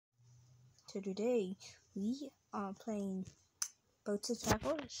So today we are playing Boats of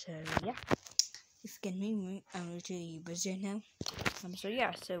Travel. So yeah, if you can hear me, I'm literally busy now.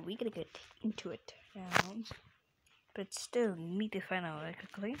 So we're gonna get into it now. But still, need to find out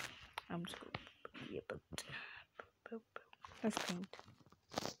quickly. I'm just gonna be a boat. Let's paint.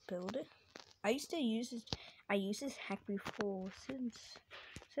 Build it. I used to use this. I used this hack before since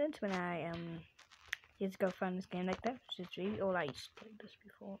when I used to go find this game like that. So it's really all I used to play this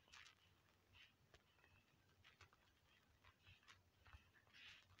before.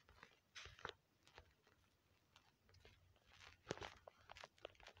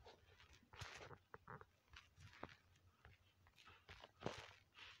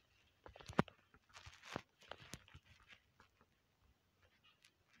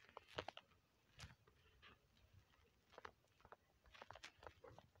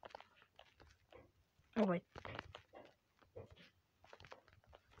 Oh wait.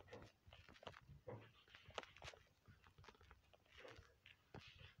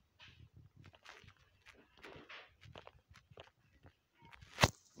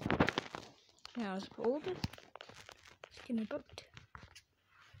 Now let's hold it. Skin a boat.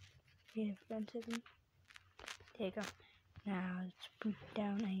 Here, front of me. There you go. Now let's put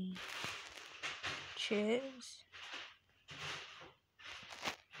down a chairs.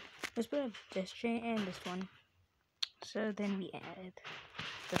 Let's put up this chair and this one. So then we add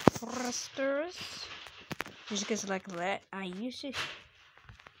the thrusters. Just because like that, I used to.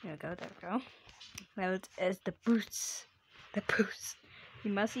 There we go. Now it's as the boots. The boots.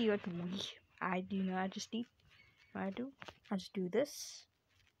 You must see what I do not just do. What I do? I just do this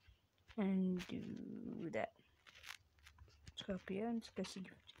and do that. Let's go up here and let's go see.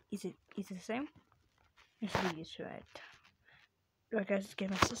 Is it the same? Let's see it's right. Like I just get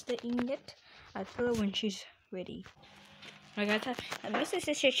my sister in it. I'll tell her when she's ready. Like I tell my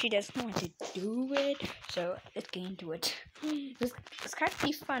sister said she doesn't want to do it, so let's get into it. It's kind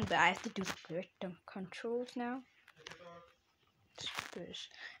of fun, but I have to do the controls now.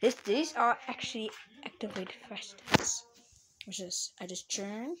 These are actually activated thrusters. I just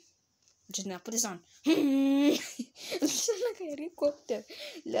turn. Just now put this on. It's like a helicopter.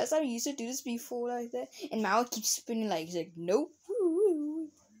 Last time I used to do this before like that, and now it keeps spinning like it's like nope.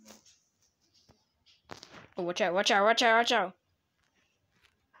 Oh, watch out!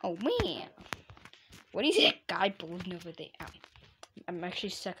 Oh man, what is that guy building over there? Ow. I'm actually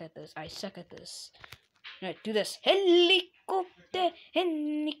suck at this. I suck at this. Alright, do this. Helicopter.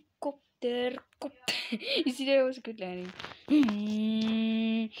 You see that was a good landing.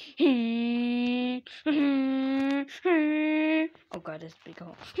 Oh god, that's a big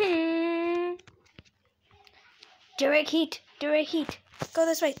hole. Direct heat. Go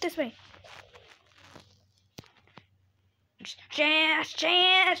this way. Chance.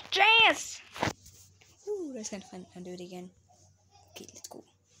 Ooh, that's kind of fun. I'll do it again. Okay, let's go.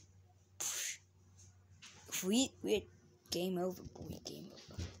 We're game over, boy. Game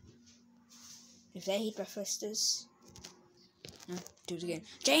over. If they hit my thrusters, do it again.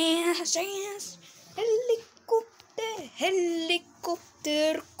 Chance.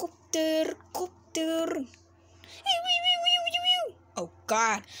 Helicopter. Oh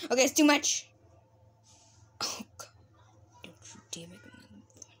god. Okay, it's too much. Oh god. Don't you dare make me.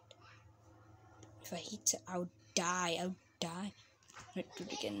 If I hit it, I'll die. Let's do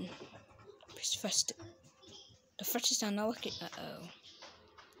it again. Press thruster. The thrusters are not working. Uh-oh.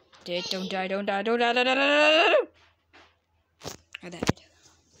 Don't die. I died.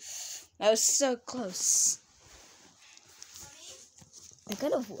 That was so close. I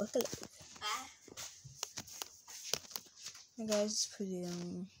gotta work a little. Hey guys, put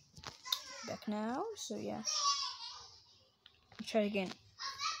it back now. So yeah. Let's try it again.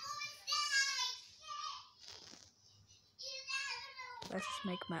 Let's just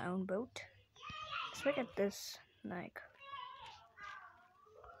make my own boat. Let's look at this, like,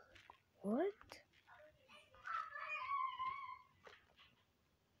 what?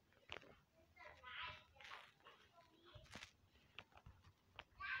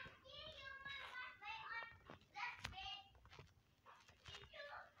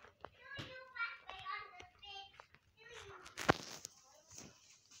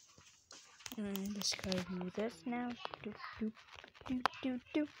 And let's go do this now. Do.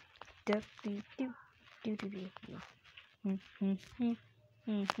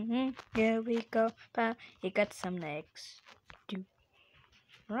 Here we go. You got some legs.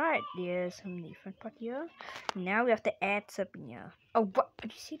 Right, there's some different part here. Now we have to add something here. Oh, what?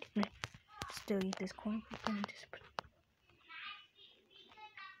 Did you see it? Still eat this corn.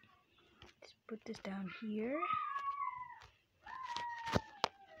 Just put this down here.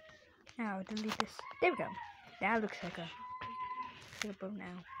 Now delete this. There we go. That looks like a boat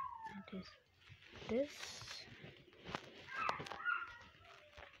now. It is this.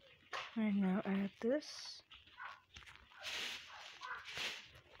 And now add this.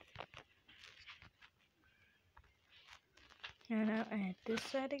 And now add this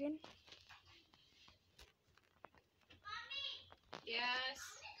side again. Yes.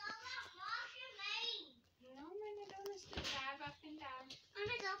 No, man, I don't want to drive up and down.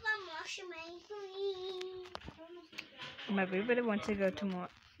 My baby wants to go to more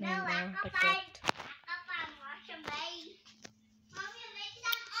like that.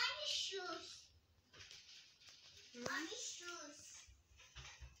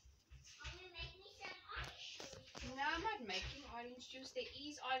 No, I'm not making orange juice. There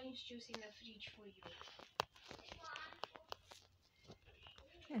is orange juice in the fridge for you.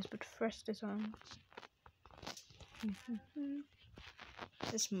 Let's put first this on.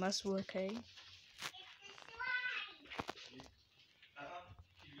 This must work, eh?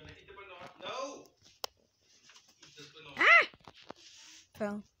 No! Ah!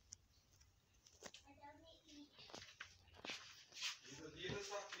 Fell.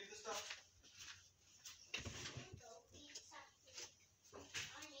 Leave the stuff.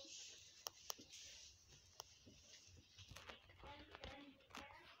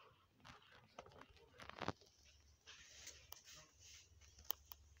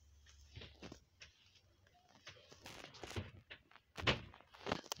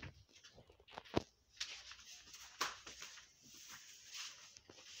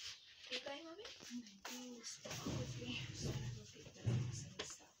 You going, mommy? Do stuff with me. So I will take the rest of the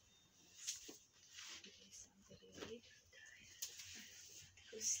stuff. Because I'm very late.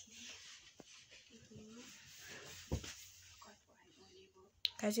 Go sleep.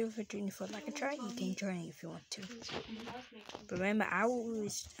 Guys, if you're doing it for like a try, you can join it if you want to. But remember, I'm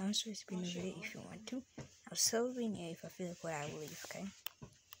supposed to be in the video if you want to. I'll still be in here if I feel like what I will leave, okay?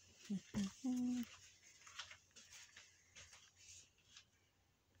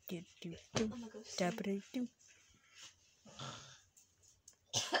 Do.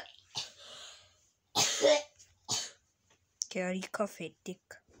 Carry coffee, dick.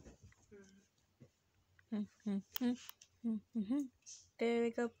 There we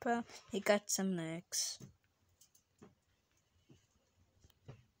go, pal. He got some legs.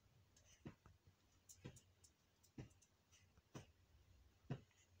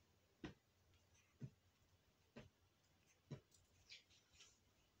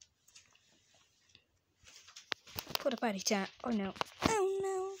 Put a body chat. Oh no. Oh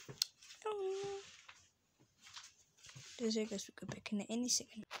no. Oh no. This I guess we go back in any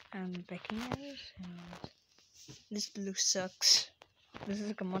second. I'm back in there. This blue sucks. This is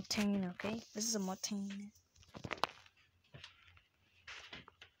like a mountain, okay? This is a mountain.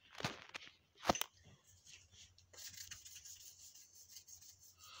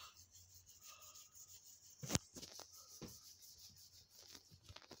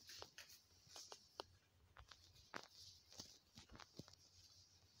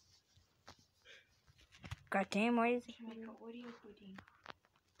 God damn, why is it? Make an Oreo pudding.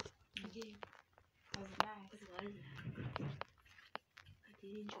 You did. Was it nice? It was. I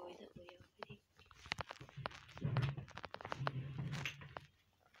did enjoy the Oreo pudding.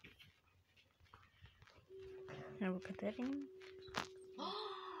 Now look at that in.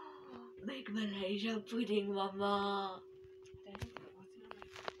 Make Malaysia pudding, Mama.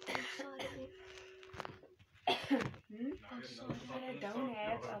 I don't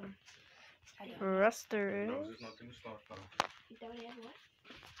have Rusters. No, there's nothing to start now. You don't have what?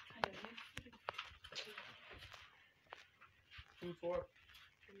 I don't have. 2, 4.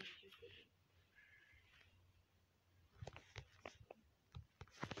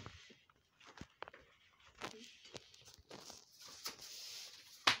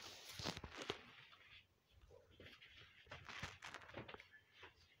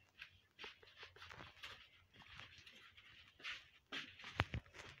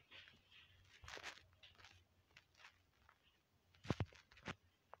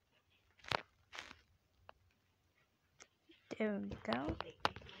 There we go.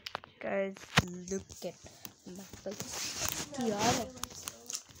 Guys, look at my face. Tiara.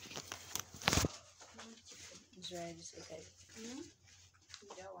 That's right, just look at it. You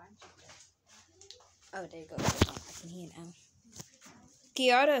don't want chicken. Oh, there you go. I can hear it now.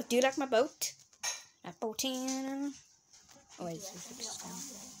 Kiara, do you like my boat? My boating. Oh, wait, this is down.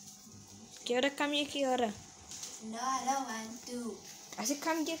 Kiara, come here, Kiara. No, I don't want to. I said,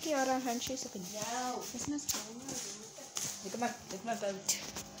 come here, Kiara. I'm trying to show you something. No. It's not strong. Look at my boat.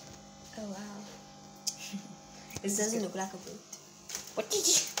 Oh, wow. This It doesn't look like a boat. What did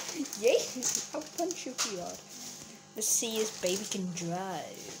you? Yes, I'll punch you, God. Let's see if baby can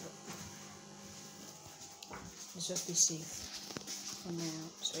drive. Let's just be safe for now.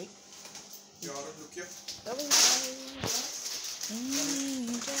 Sorry. Ja, dat doe ik.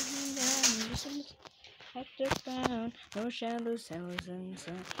 At the ground, no shadows, cells and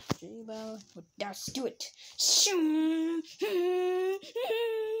sun. Let's do it.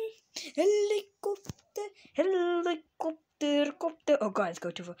 Helicopter, helicopter. Oh God, it's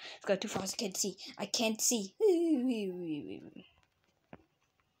going too far. It's going too fast. I can't see. I can't see.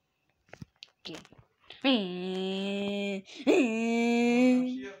 Okay.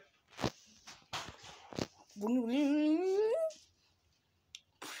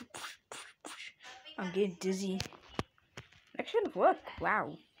 I'm getting dizzy. That should work.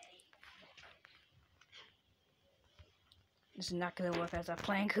 Wow. This is not gonna work as a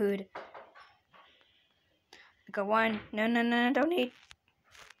plan could. Go one. No, don't need.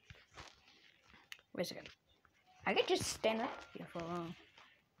 Wait a second. I could just stand up here for long.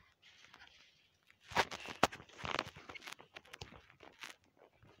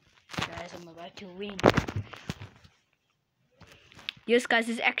 Guys, I'm about to win. Yes, guys,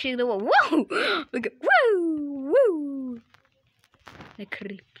 this is actually the one. Whoa! Look at woo, woo. That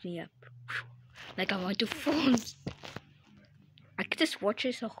creeped me up. Like I want to fall. I could just watch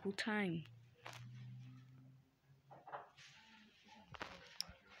this the whole time.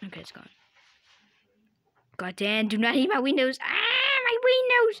 Okay, it's gone. God damn, do not hit my windows. Ah, my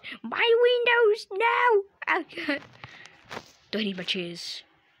windows! My windows! No! Oh, God. Don't hit my chairs.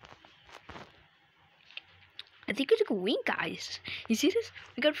 I think we took a win, guys. You see this?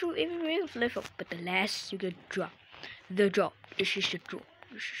 We got through every way of level, but the last you get drop. The drop. This is the drop.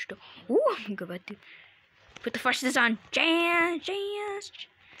 This is the. Ooh, I'm about to put the thrusters on. Just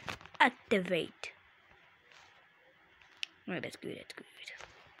activate. Oh, that's good. That's good.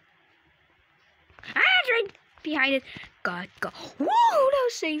 Ah, it's right behind it. God. Woo! That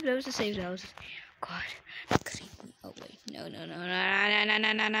was safe. That was a save. That was. God. Oh wait. No.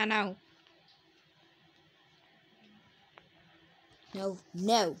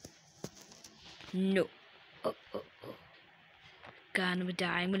 No. Oh. God, I'm gonna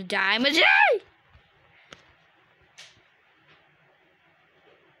die.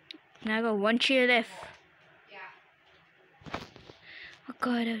 Now I got one chair left. Yeah. Oh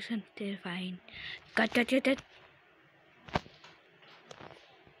God, that was terrifying. God.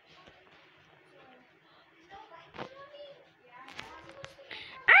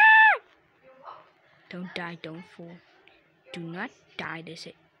 Ah! Don't die, don't fall. Do not die, that's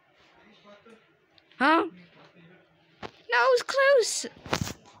it. Huh? No, it was close.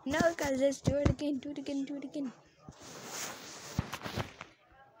 No, guys, let's do it again. Do it again.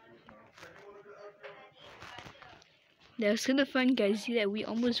 That was kind of fun, guys. See that we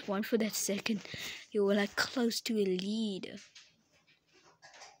almost won for that second. You were like close to a lead.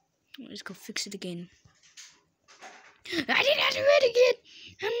 Let's go fix it again. I didn't have to read again.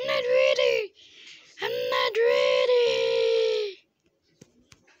 I'm not ready.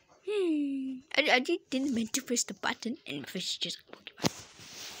 I didn't mean to press the button and fish just walked by.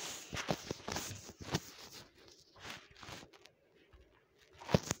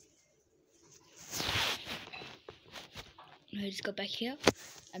 Let's go back here.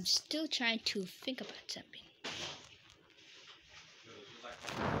 I'm still trying to think about something.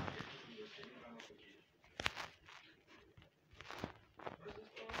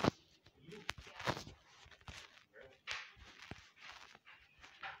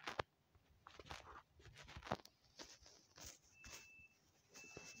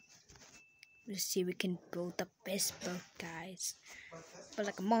 Let's see if we can build the best boat, guys. But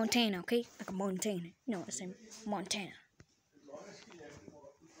like a Montana, okay? Like a Montana. You know what I'm saying? Montana.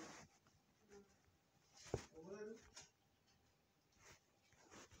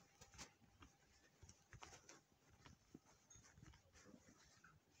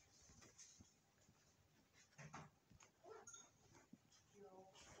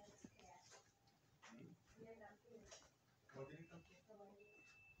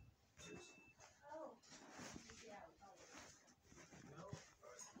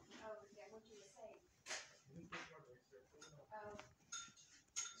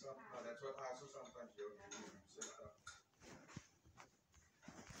 That's what I sometimes do.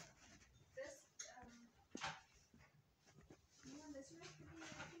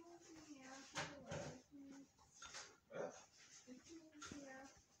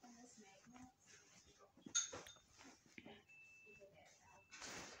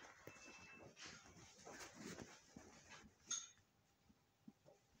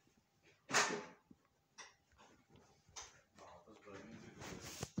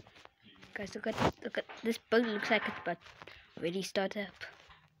 Guys, look at this boat. Looks like it's about ready to start up.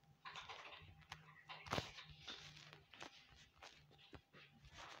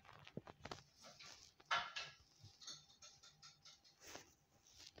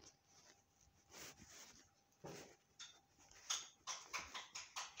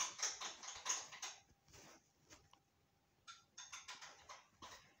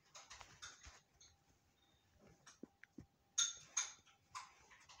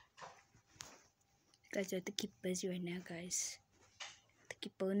 Guys, we have to keep busy right now, guys. To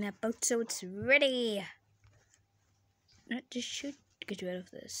keep pulling that boat so it's ready. Not just shoot. Get rid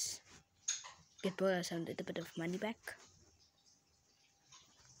of this. Get both us a little bit of money back.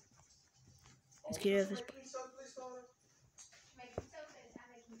 Let's get rid of this boat.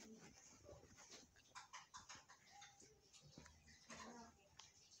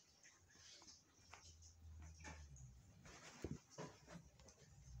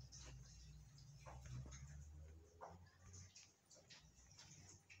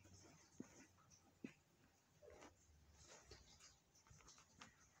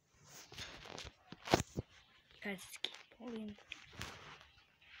 Guys, let's keep pulling.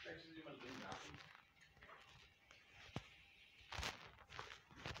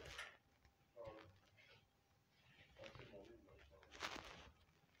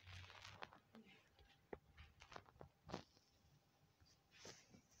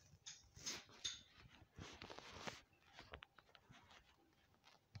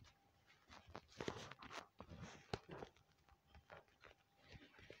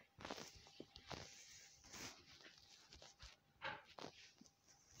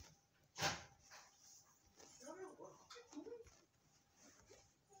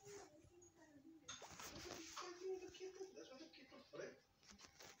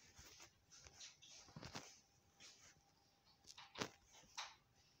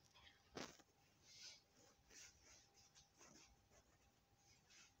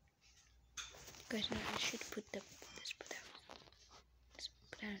 Guys, now I should put this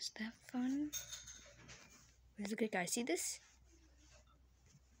put down stuff on. Look at guys, see this?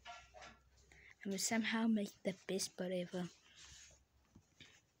 I'm gonna somehow make the best boat ever.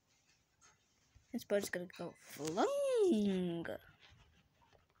 This boat is gonna go flung.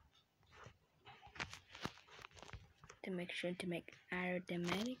 To make sure to make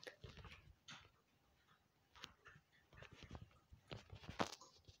aerodynamic.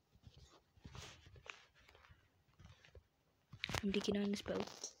 I'm digging on this boat.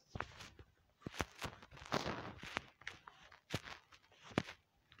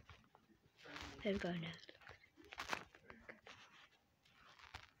 There we go now.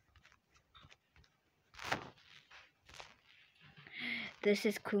 This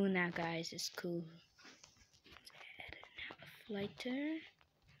is cool now, guys. It's cool. Let's add now a flighter.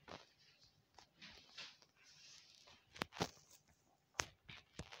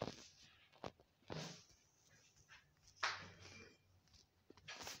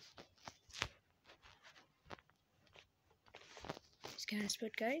 Scan this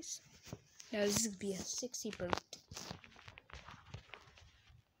boat, guys. Now this is gonna be a sexy boat.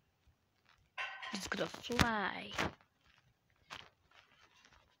 It's gonna fly.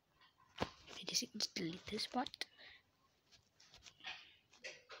 Just delete this part.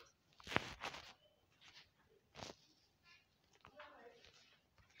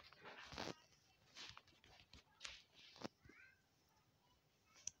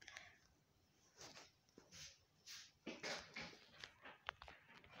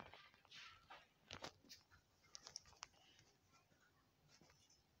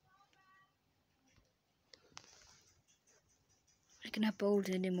 I cannot hold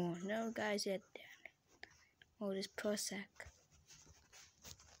it anymore. No, guys, yet. Oh, this Prozac.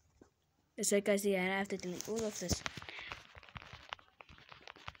 It's like, guys, yeah, I have to delete all of this.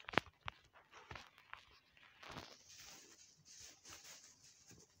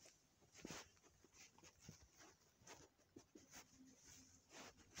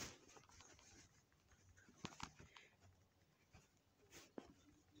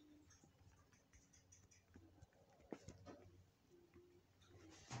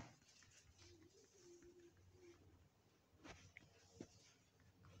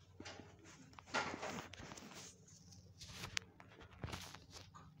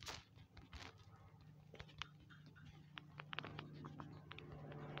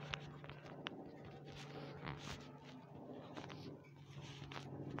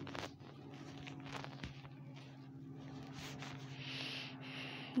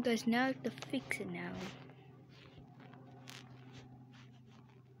 Guys, now I have to fix it now.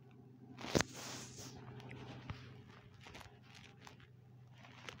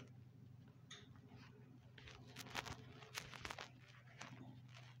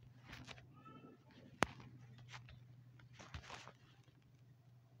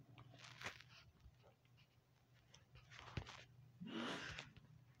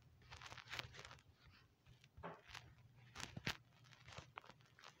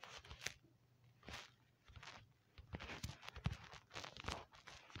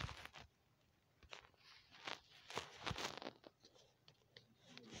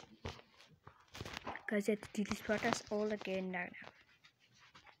 Guys, I have to do this process all again now.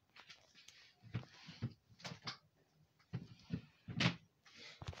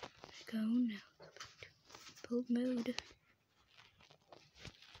 Go now. Build mode.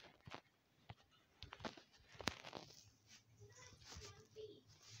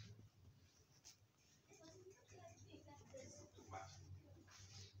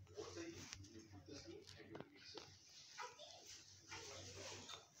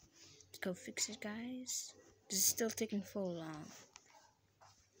 Let's go fix it, guys. This is still taking so long.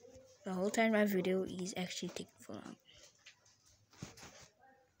 The whole time my video is actually taking so long.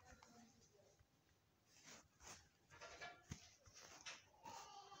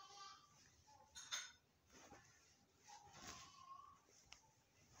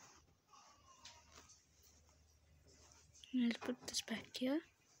 Let's put this back here.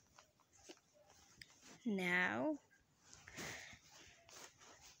 Now,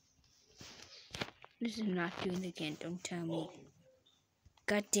 this is not doing it again, don't tell me.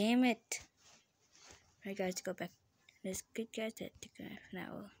 God damn it. Alright guys, go back. Let's get guys that took half an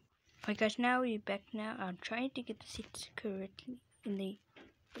hour. Alright guys, now we're back now. I'm trying to get the seats correctly in the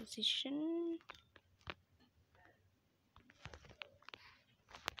position.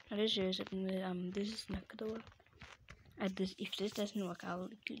 Now this is this is not gonna work. If this doesn't work, I'll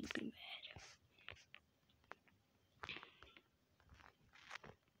literally be mad.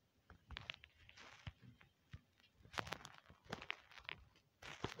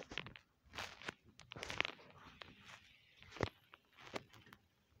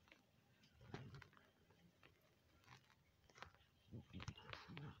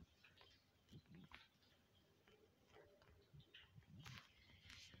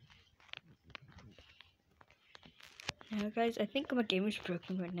 Now guys, I think my game is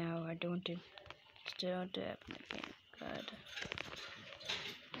broken right now. I don't want to start to happen again. God.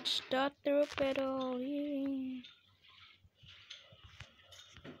 Start the rope at all. Yeah.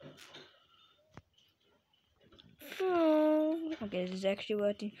 Oh. Okay, this is actually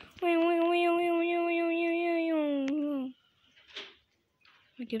working. My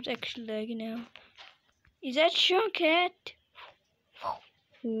game's actually lagging now. Is that Shortcut?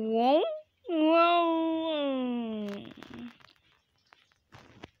 Whoa. Whoa.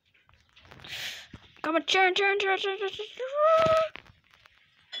 Come on, turn.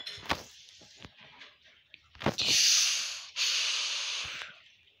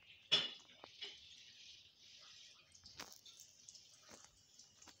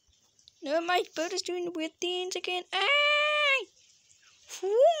 No, my boat is doing weird things again. Ay!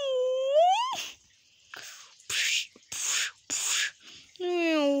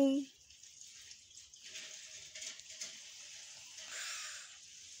 No.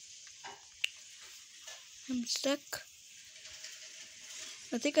 I'm stuck.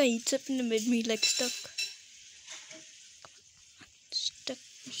 I think I hit something that made me like stuck. Stuck,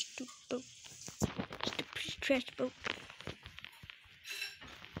 stupid boat. Stupid trash boat.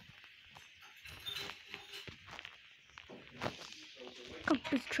 Come,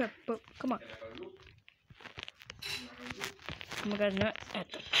 this trap boat. Come on. Oh my god, not at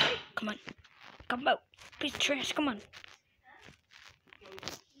the trap. Come on. Come out. Piece of trash, come on.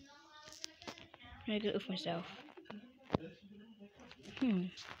 I gotta off myself.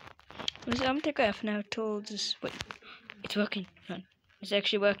 Listen, I'm gonna take off now till this. Wait. It's working. Come on. It's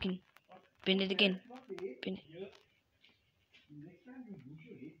actually working. Bend it again. Bend it.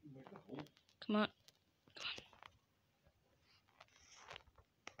 Come on.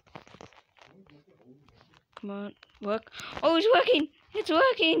 Come on. Work. Oh, it's working. It's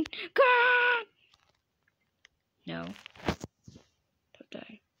working. God. No. Don't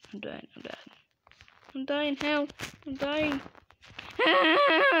die. I'm dying. I'm dying. Help. I'm dying.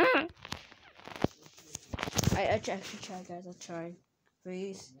 I actually try, guys. I'll try.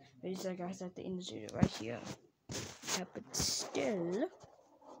 Please, guys, at the end of the video right here. Yeah, but still.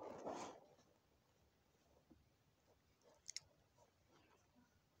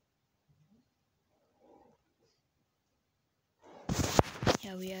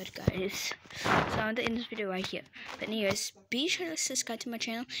 Yeah, we are, guys. So I'm the end of this video right here. But anyways, be sure to subscribe to my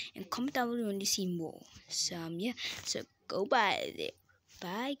channel and comment down below when you see more. So yeah, so go by there.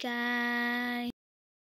 Bye, guys.